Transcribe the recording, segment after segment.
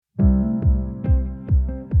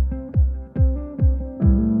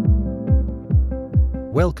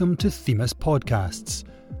welcome to Themis Podcasts.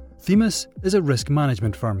 Themis is a risk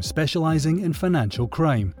management firm specialising in financial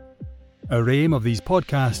crime. Our aim of these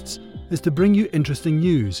podcasts is to bring you interesting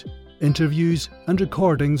news, interviews and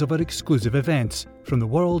recordings of our exclusive events from the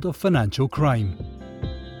world of financial crime.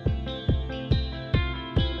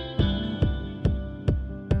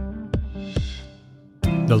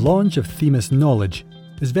 The launch of Themis Knowledge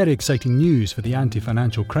is very exciting news for the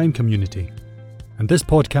anti-financial crime community. And this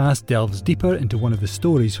podcast delves deeper into one of the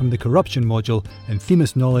stories from the corruption module in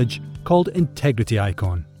Themis Knowledge called Integrity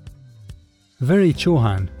Icon. Viri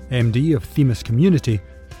Chauhan, MD of Themis Community,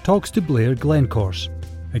 talks to Blair Glencorse,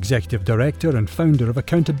 Executive Director and founder of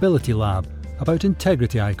Accountability Lab, about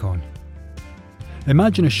Integrity Icon.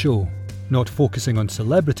 Imagine a show not focusing on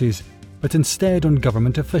celebrities, but instead on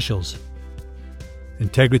government officials.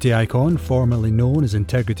 Integrity Icon, formerly known as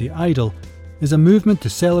Integrity Idol, is a movement to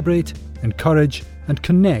celebrate, encourage and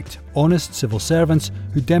connect honest civil servants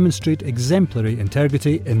who demonstrate exemplary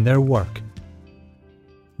integrity in their work.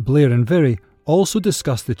 Blair and Viri also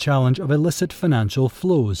discuss the challenge of illicit financial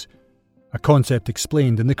flows, a concept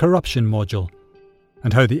explained in the corruption module,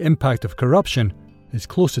 and how the impact of corruption is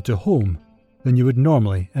closer to home than you would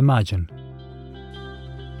normally imagine.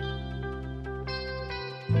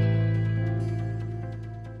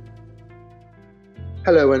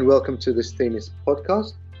 Hello and welcome to this Themis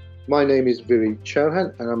podcast. My name is Viri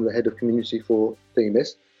Chauhan and I'm the head of community for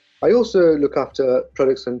Themis. I also look after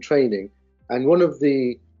products and training, and one of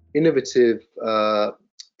the innovative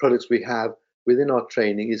products we have within our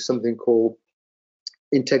training is something called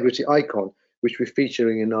Integrity Icon, which we're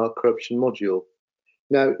featuring in our corruption module.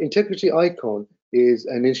 Now, Integrity Icon is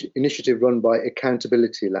an initiative run by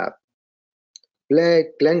Accountability Lab. Blair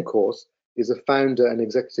Glencorse is a founder and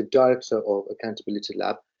executive director of Accountability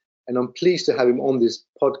Lab, and I'm pleased to have him on this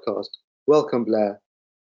podcast. Welcome, Blair.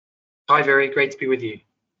 Hi, Viri. Great to be with you.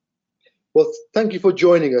 Well, thank you for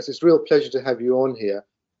joining us. It's a real pleasure to have you on here.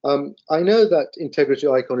 I know that Integrity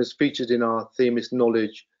Icon is featured in our Themis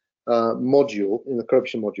Knowledge module, in the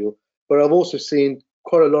corruption module, but I've also seen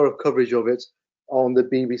quite a lot of coverage of it on the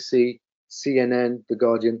BBC, CNN, The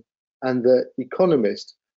Guardian, and The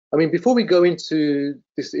Economist. I mean, before we go into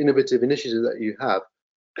this innovative initiative that you have,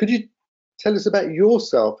 could you tell us about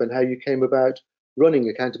yourself and how you came about running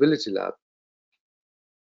Accountability Lab?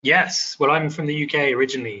 Yes, well, I'm from the UK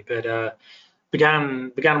originally, but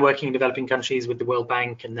began working in developing countries with the World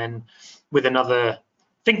Bank and then with another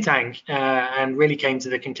think tank, and really came to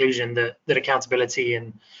the conclusion that accountability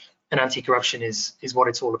and anti-corruption is what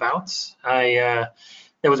it's all about. There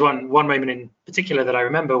was one moment in particular that I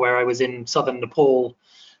remember where I was in southern Nepal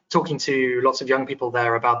talking to lots of young people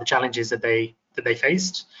there about the challenges that they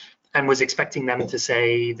faced, and was expecting them to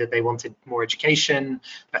say that they wanted more education,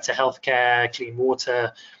 better healthcare, clean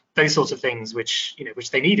water, those sorts of things which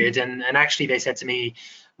they needed. And actually they said to me,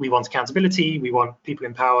 we want accountability, we want people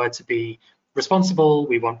in power to be responsible,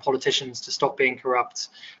 we want politicians to stop being corrupt,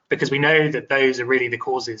 because we know that those are really the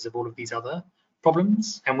causes of all of these other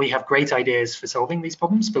problems. And we have great ideas for solving these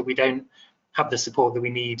problems, but we don't have the support that we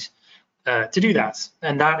need to do that.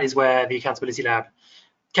 And that is where the Accountability Lab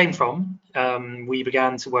came from. We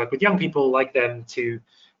began to work with young people like them to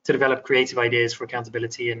develop creative ideas for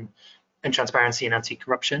accountability and transparency and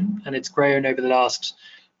anti-corruption. And it's grown over the last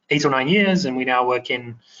 8 or 9 years, and we now work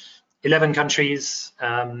in 11 countries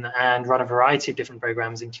and run a variety of different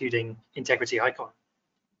programs, including Integrity Icon.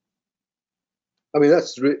 I mean,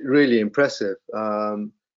 that's really impressive. I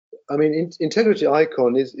mean, Integrity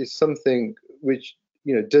Icon is something which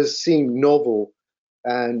does seem novel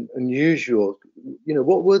and unusual.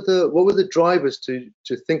 What were the drivers to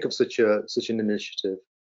think of such an initiative?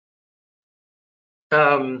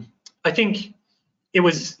 I think it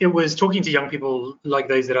was talking to young people like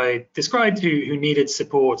those that I described who needed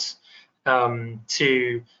support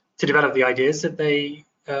to develop the ideas that they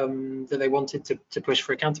wanted to push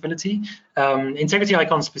for accountability. Integrity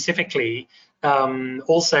Icon specifically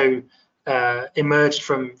also emerged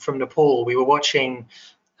from Nepal. We were watching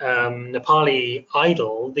Nepali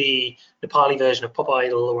Idol, the Nepali version of Pop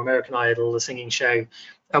Idol or American Idol, the singing show,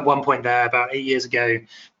 at one point there about 8 years ago,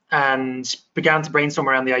 and began to brainstorm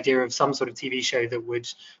around the idea of some sort of TV show that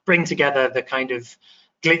would bring together the kind of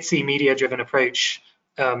glitzy media-driven approach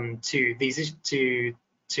to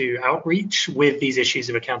outreach with these issues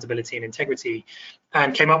of accountability and integrity,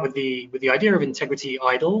 and came up with the idea of Integrity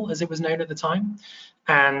Idol, as it was known at the time.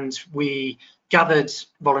 And we gathered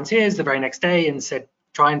volunteers the very next day and said,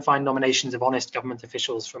 try and find nominations of honest government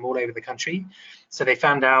officials from all over the country. So they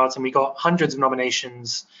found out, and we got hundreds of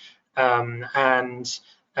nominations, and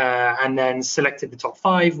then selected the top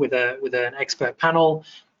 5 with an expert panel.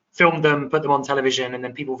 filmed them, put them on television, and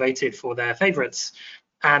then people voted for their favorites.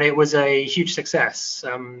 And it was a huge success.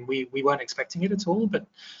 We weren't expecting it at all, but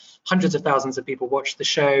hundreds of thousands of people watched the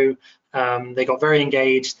show. They got very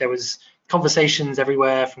engaged. There was conversations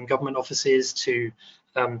everywhere, from government offices to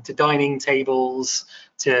dining tables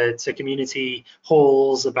to community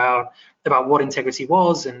halls about what integrity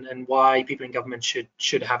was and why people in government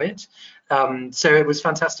should have it. So it was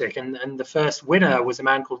fantastic. And the first winner was a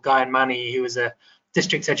man called Gayan Mani, who was a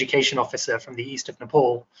district education officer from the east of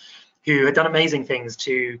Nepal, who had done amazing things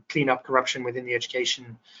to clean up corruption within the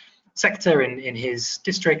education sector in his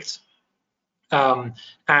district. And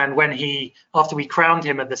after we crowned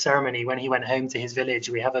him at the ceremony, when he went home to his village,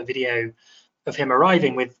 we have a video of him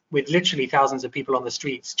arriving with literally thousands of people on the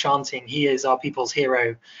streets chanting, "He is our people's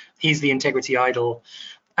hero. He's the integrity idol."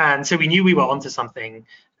 And so we knew we were onto something.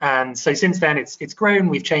 And so since then, it's grown.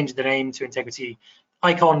 We've changed the name to Integrity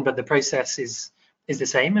Icon, but the process is the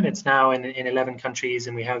same, and it's now in 11 countries,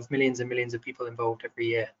 and we have millions and millions of people involved every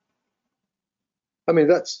year. I mean,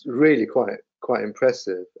 that's really quite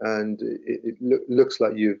impressive, and it looks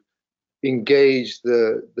like you've engaged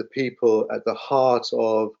the people at the heart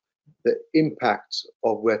of the impact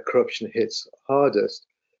of where corruption hits hardest.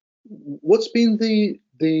 What's been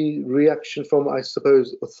the reaction from, I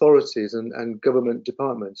suppose, authorities and government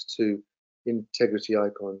departments to Integrity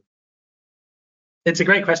Icon? It's a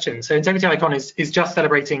great question. So Integrity Icon is just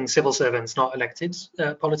celebrating civil servants, not elected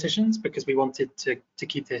politicians, because we wanted to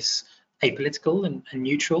keep this apolitical and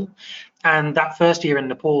neutral. And that first year in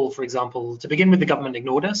Nepal, for example, to begin with, the government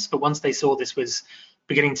ignored us, but once they saw this was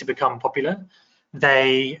beginning to become popular,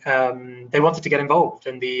 they wanted to get involved.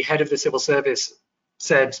 And the head of the civil service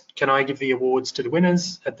said, "Can I give the awards to the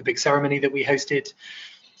winners at the big ceremony that we hosted?"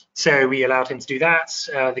 So we allowed him to do that.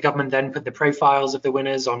 The government then put the profiles of the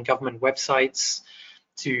winners on government websites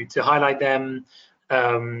to highlight them.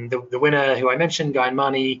 The winner, who I mentioned, Gayan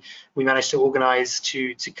Mani, we managed to organize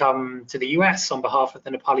to come to the US on behalf of the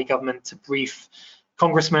Nepali government to brief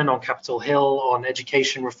congressmen on Capitol Hill on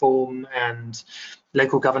education reform and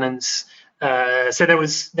local governance. So there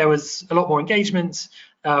was a lot more engagement,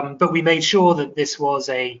 but we made sure that this was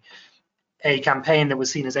a campaign that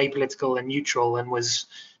was seen as apolitical and neutral and was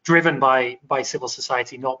driven by civil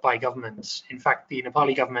society, not by government. In fact, the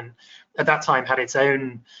Nepali government at that time had its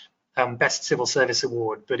own Best Civil Service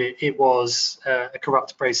Award, but it was a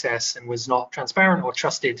corrupt process and was not transparent or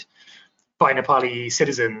trusted by Nepali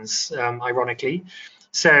citizens, ironically.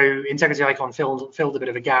 So Integrity Icon filled a bit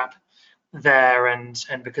of a gap there, and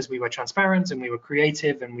because we were transparent and we were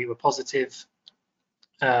creative and we were positive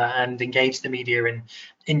and engaged the media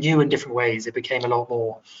in new and different ways, it became a lot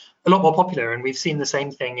more popular. And we've seen the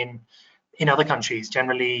same thing in other countries.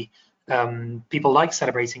 Generally, people like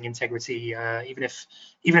celebrating integrity, even if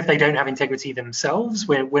they don't have integrity themselves.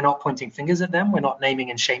 We're not pointing fingers at them. We're not naming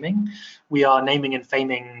and shaming. We are naming and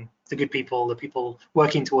faming the good people, the people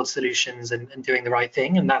working towards solutions and doing the right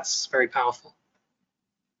thing, and that's very powerful.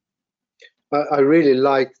 I really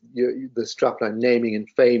like the strapline, naming and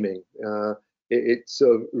faming. It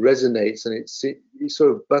sort of resonates, and it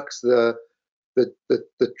sort of bucks the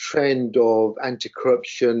trend of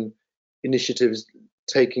anti-corruption initiatives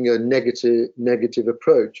taking a negative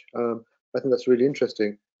approach. I think that's really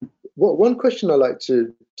interesting. One question I like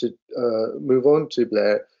to move on to,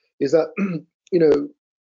 Blair, is that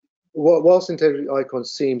whilst Integrity Icon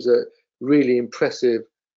seems a really impressive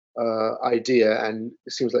idea, and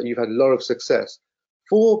it seems like you've had a lot of success,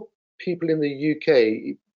 for people in the UK,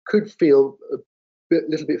 it could feel a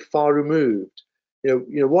little bit far removed.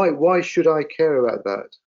 Why should I care about that?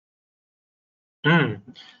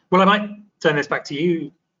 Well, I might turn this back to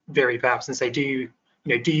you, Viri, perhaps, and say, do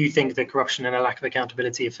you think that corruption and a lack of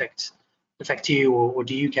accountability affect you, or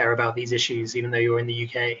do you care about these issues even though you're in the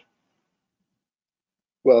UK?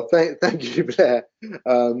 Well, thank you, Blair.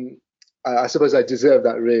 I suppose I deserve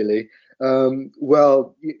that, really.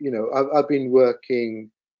 Well, I've been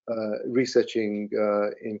working, researching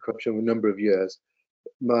in corruption for a number of years.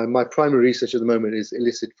 My primary research at the moment is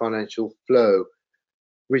illicit financial flow,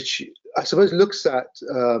 which I suppose looks at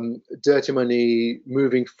dirty money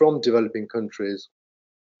moving from developing countries,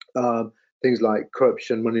 things like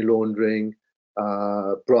corruption, money laundering,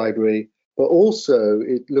 bribery, but also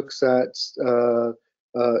it looks at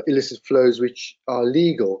illicit flows which are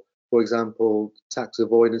legal, for example, tax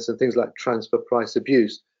avoidance and things like transfer price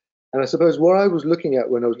abuse. And I suppose what I was looking at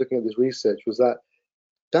when I was looking at this research was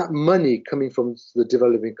that money coming from the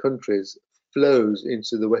developing countries flows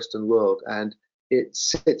into the Western world, and it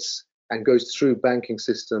sits and goes through banking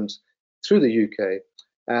systems through the UK.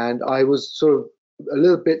 And I was sort of a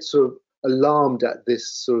little bit sort of alarmed at this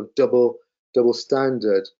sort of double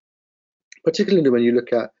standard particularly when you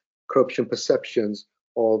look at corruption perceptions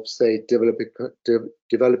of, say,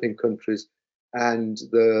 developing countries and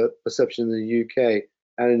the perception in the UK.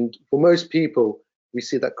 And for most people, we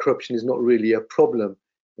see that corruption is not really a problem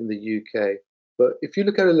in the UK. But if you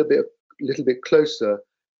look at it a little bit closer,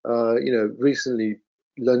 recently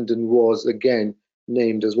London was again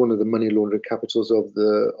named as one of the money laundering capitals of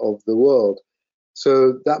the world.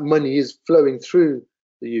 So that money is flowing through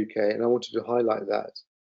the UK, and I wanted to highlight that.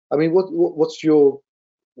 I mean, what's your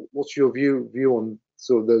view on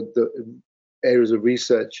sort of the areas of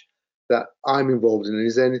research that I'm involved in?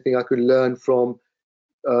 Is there anything I could learn from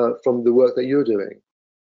the work that you're doing?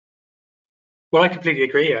 Well, I completely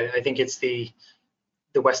agree. I think it's the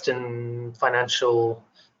Western financial,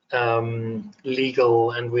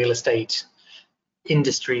 legal, and real estate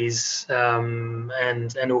industries and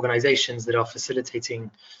organizations that are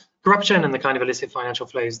facilitating corruption and the kind of illicit financial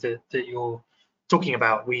flows that you're talking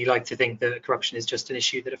about. We like to think that corruption is just an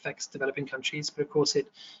issue that affects developing countries, but of course it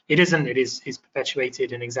isn't. It is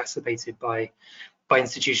perpetuated and exacerbated by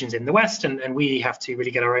institutions in the West, and we have to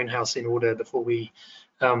really get our own house in order before we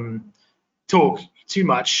talk too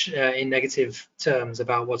much in negative terms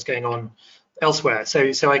about what's going on elsewhere.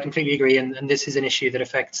 So I completely agree, and this is an issue that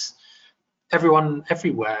affects everyone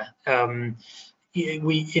everywhere.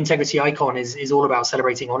 Integrity Icon is all about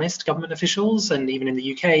celebrating honest government officials, and even in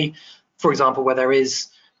the UK, for example, where there is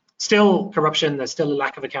still corruption, there's still a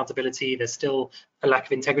lack of accountability, there's still a lack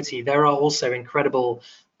of integrity, there are also incredible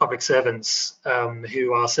public servants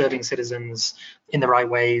who are serving citizens in the right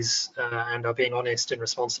ways and are being honest and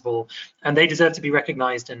responsible, and they deserve to be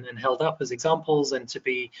recognized and held up as examples and to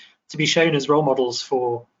be shown as role models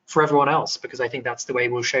for everyone else, because I think that's the way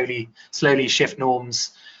we'll slowly shift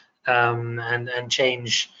norms and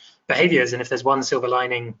change behaviors. And if there's one silver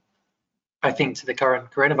lining, I think, to the current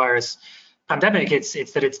coronavirus pandemic, it's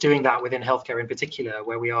that it's doing that within healthcare in particular,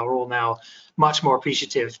 where we are all now much more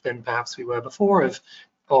appreciative than perhaps we were before of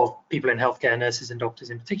people in healthcare, nurses and doctors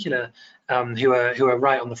in particular, who are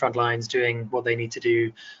right on the front lines doing what they need to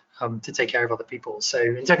do to take care of other people. So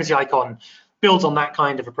Integrity Icon builds on that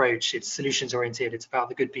kind of approach. It's solutions oriented. It's about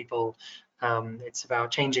the good people. It's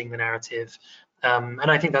about changing the narrative, and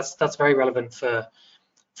I think that's very relevant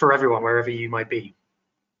for everyone, wherever you might be.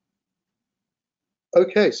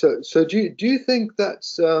 Okay, so do you think that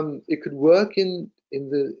it could work in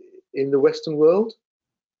the Western world?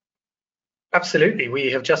 Absolutely.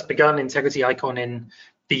 We have just begun Integrity Icon in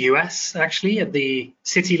the US, actually, at the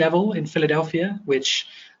city level in Philadelphia, which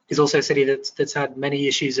is also a city that's had many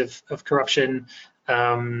issues of corruption,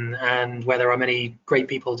 and where there are many great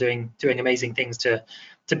people doing amazing things to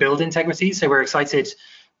build integrity. So we're excited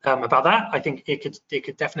about that. I think it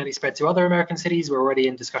could definitely spread to other American cities. We're already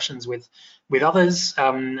in discussions with others,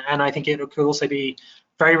 and I think it could also be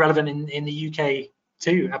very relevant in the UK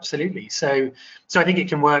too. Absolutely. So I think it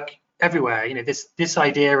can work everywhere. You know, this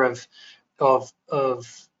idea of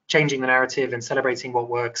changing the narrative and celebrating what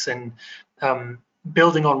works, and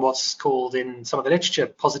building on what's called in some of the literature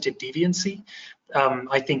positive deviancy,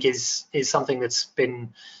 I think is something that's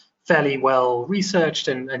been fairly well researched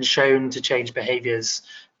and shown to change behaviors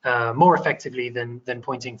more effectively than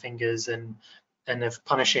pointing fingers and of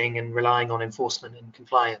punishing and relying on enforcement and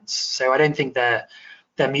compliance. So I don't think they're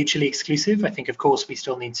mutually exclusive. I think, of course, we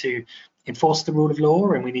still need to enforce the rule of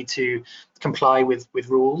law, and we need to comply with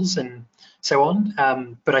rules and so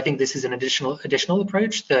on. But I think this is an additional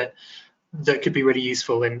approach that could be really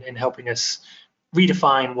useful in helping us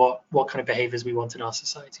redefine what kind of behaviors we want in our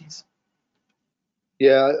societies.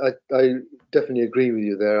 Yeah, I definitely agree with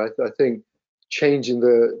you there. I think changing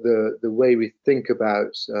the way we think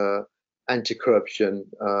about anti-corruption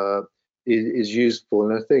is useful.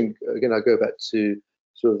 And I think, again, I go back to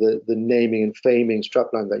sort of the naming and faming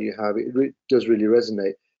strapline that you have. It does really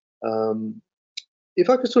resonate. If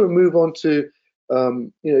I could sort of move on to,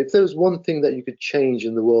 if there was one thing that you could change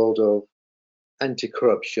in the world of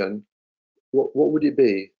anti-corruption, what would it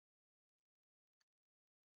be?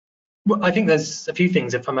 Well, I think there's a few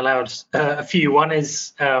things, if I'm allowed a few. One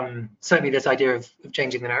is certainly this idea of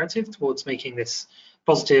changing the narrative towards making this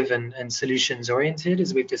positive and solutions oriented,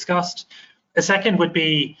 as we've discussed. A second would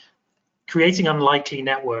be creating unlikely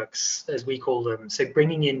networks, as we call them. So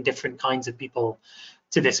bringing in different kinds of people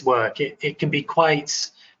to this work. It can be quite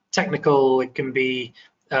technical. It can be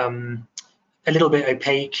a little bit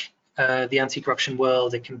opaque, the anti-corruption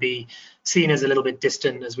world. It can be seen as a little bit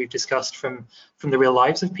distant, as we've discussed, from the real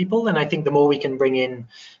lives of people. And I think the more we can bring in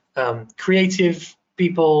creative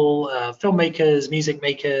people, filmmakers, music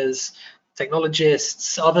makers,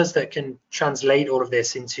 technologists, others that can translate all of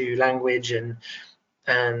this into language and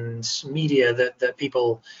and media that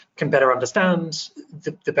people can better understand,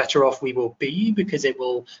 the better off we will be, because it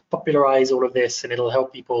will popularize all of this and it'll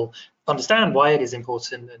help people understand why it is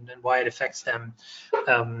important and why it affects them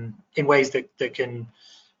in ways that can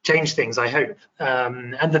change things, I hope.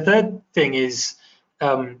 And the third thing is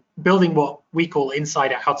building what we call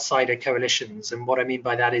insider-outsider coalitions. And what I mean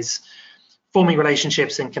by that is forming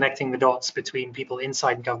relationships and connecting the dots between people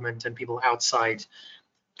inside government and people outside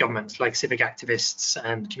government, like civic activists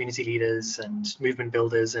and community leaders and movement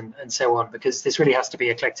builders and so on, because this really has to be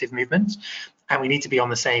a collective movement and we need to be on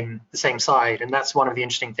the same side. And that's one of the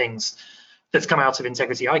interesting things that's come out of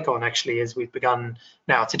Integrity Icon, actually, is we've begun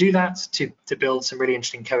now to do that, to build some really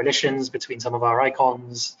interesting coalitions between some of our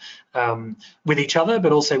icons with each other,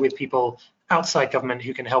 but also with people outside government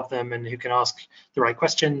who can help them and who can ask the right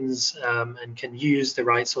questions and can use the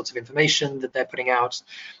right sorts of information that they're putting out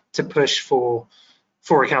to push for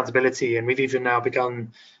accountability. And we've even now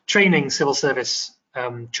begun training civil service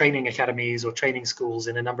training academies or training schools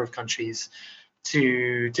in a number of countries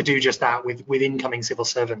to do just that with incoming civil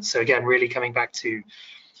servants. So again, really coming back to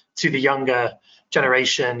the younger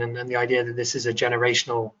generation and the idea that this is a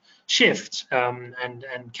generational shift,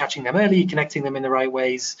 and catching them early, connecting them in the right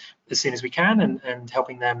ways as soon as we can, and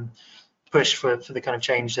helping them push for the kind of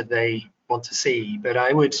change that they want to see. But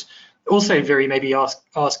I would also, Viri, maybe ask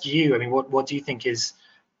you, I mean, what do you think is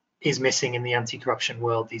missing in the anti-corruption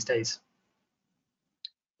world these days?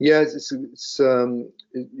 Yeah, it's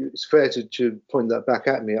fair to point that back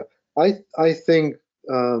at me. I think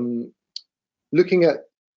looking at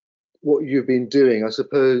what you've been doing, I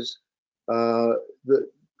suppose that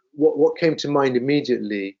what came to mind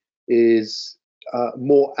immediately is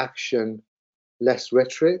more action, less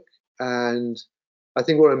rhetoric. And I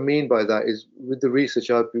think what I mean by that is, with the research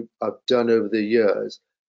I've done over the years,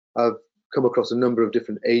 I've come across a number of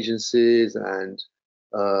different agencies and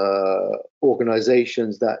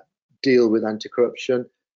organizations that deal with anti-corruption,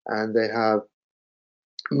 and they have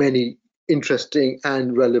many interesting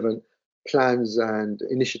and relevant plans and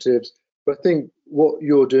initiatives. But I think what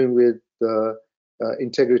you're doing with the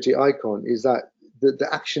Integrity Icon is that the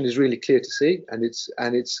action is really clear to see, and it's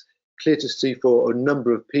clear to see for a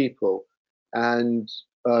number of people, and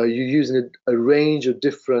you're using a range of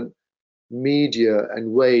different media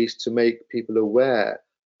and ways to make people aware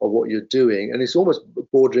of what you're doing, and it's almost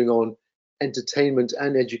bordering on entertainment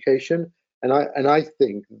and education, and I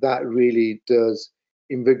think that really does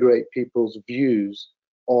invigorate people's views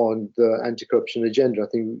on the anti-corruption agenda. I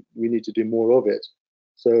think we need to do more of it.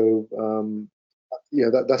 So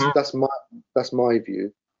that's my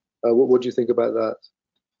view. What do you think about that?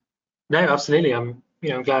 No, absolutely. I'm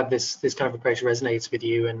glad this kind of approach resonates with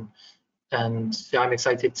you, and I'm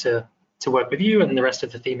excited to work with you and the rest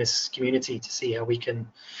of the Themis community to see how we can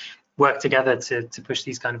work together to push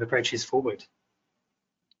these kind of approaches forward.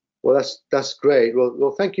 Well, that's great.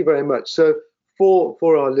 Well, thank you very much. So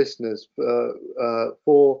for our listeners,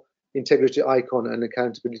 for Integrity Icon and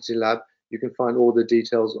Accountability Lab, you can find all the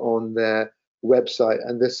details on their website,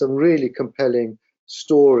 and there's some really compelling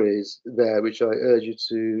stories there which I urge you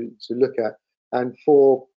to look at. And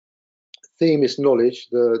for Themis Knowledge,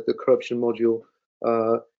 the corruption module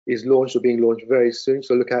is launched or being launched very soon,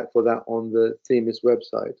 so look out for that on the Themis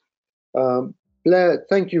website. Blair,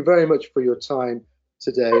 thank you very much for your time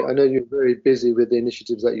today. I know you're very busy with the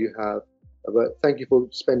initiatives that you have, but thank you for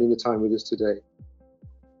spending the time with us today.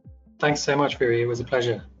 Thanks so much, Viri. It was a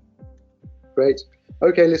pleasure. Great.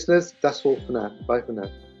 Okay, listeners, that's all for now. Bye for now.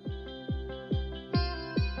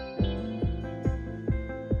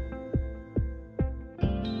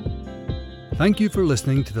 Thank you for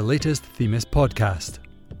listening to the latest Themis podcast.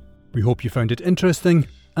 We hope you found it interesting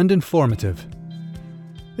and informative.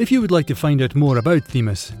 If you would like to find out more about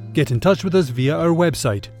Themis, get in touch with us via our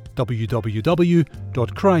website,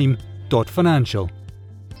 www.crime.financial.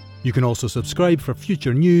 You can also subscribe for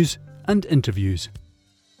future news and interviews.